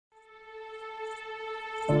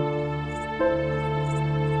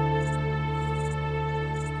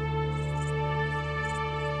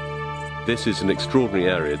This is an extraordinary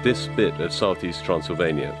area, this bit of southeast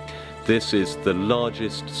Transylvania. This is the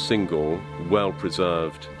largest single,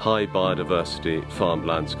 well-preserved, high biodiversity farmed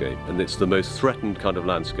landscape, and it's the most threatened kind of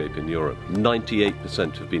landscape in Europe.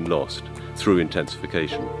 98% have been lost through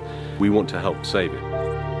intensification. We want to help save it.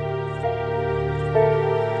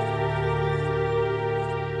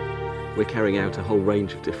 We're carrying out a whole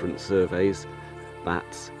range of different surveys: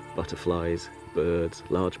 bats, butterflies, birds,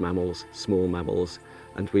 large mammals, small mammals,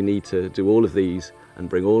 and we need to do all of these and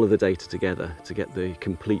bring all of the data together to get the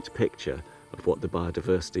complete picture of what the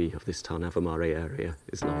biodiversity of this Tarnava Mare area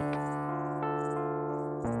is like.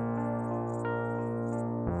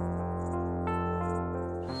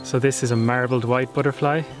 So this is a marbled white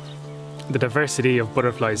butterfly. The diversity of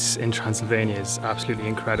butterflies in Transylvania is absolutely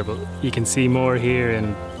incredible. You can see more here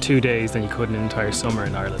in 2 days than you could in an entire summer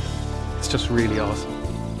in Ireland. It's just really awesome.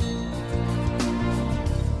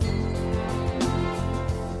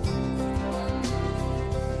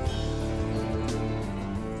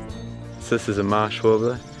 So this is a marsh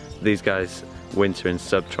warbler. These guys winter in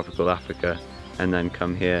subtropical Africa and then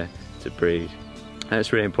come here to breed. And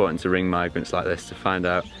it's really important to ring migrants like this to find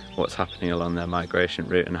out what's happening along their migration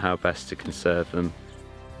route and how best to conserve them.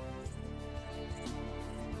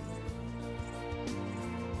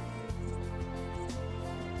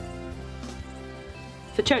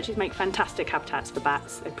 The churches make fantastic habitats for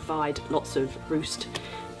bats. They provide lots of roost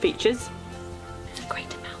features. There's a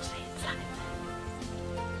greater mouse here.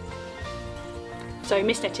 So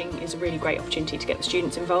mist netting is a really great opportunity to get the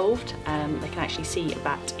students involved. They can actually see a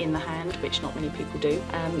bat in the hand, which not many people do.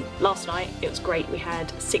 Last night it was great. We had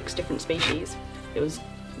 6 different species. It was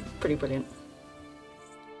pretty brilliant.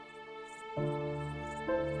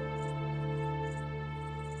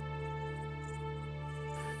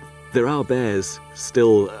 There are bears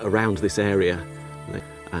still around this area,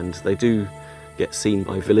 and they do get seen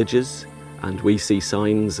by villagers, and we see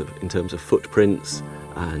signs in terms of footprints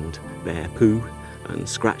and bear poo and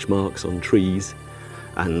scratch marks on trees,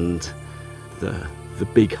 and the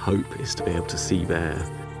big hope is to be able to see bear.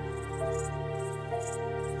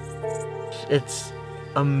 It's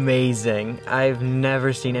amazing. I've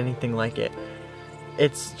never seen anything like it.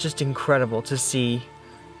 It's just incredible to see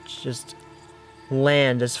just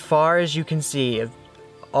land as far as you can see, of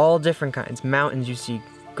all different kinds. Mountains, you see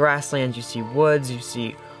grasslands, you see woods, you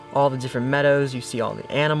see all the different meadows, you see all the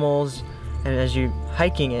animals, and as you're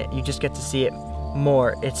hiking it, you just get to see it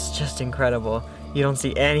more. It's just incredible. You don't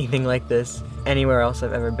see anything like this anywhere else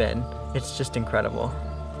I've ever been. It's just incredible.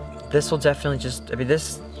 This will definitely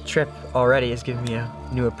this trip already has given me a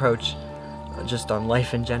new approach just on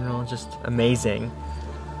life in general, just amazing.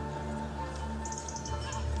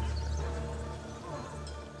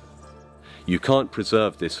 You can't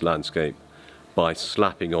preserve this landscape by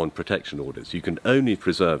slapping on protection orders. You can only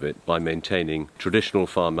preserve it by maintaining traditional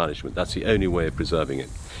farm management. That's the only way of preserving it.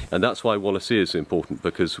 And that's why Wallacea is important,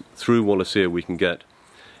 because through Wallacea we can get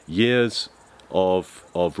years of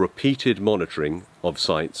repeated monitoring of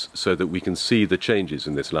sites so that we can see the changes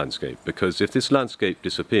in this landscape. Because if this landscape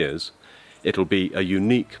disappears, it'll be a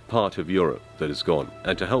unique part of Europe that is gone.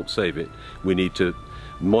 And to help save it, we need to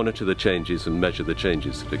monitor the changes and measure the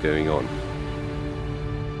changes that are going on.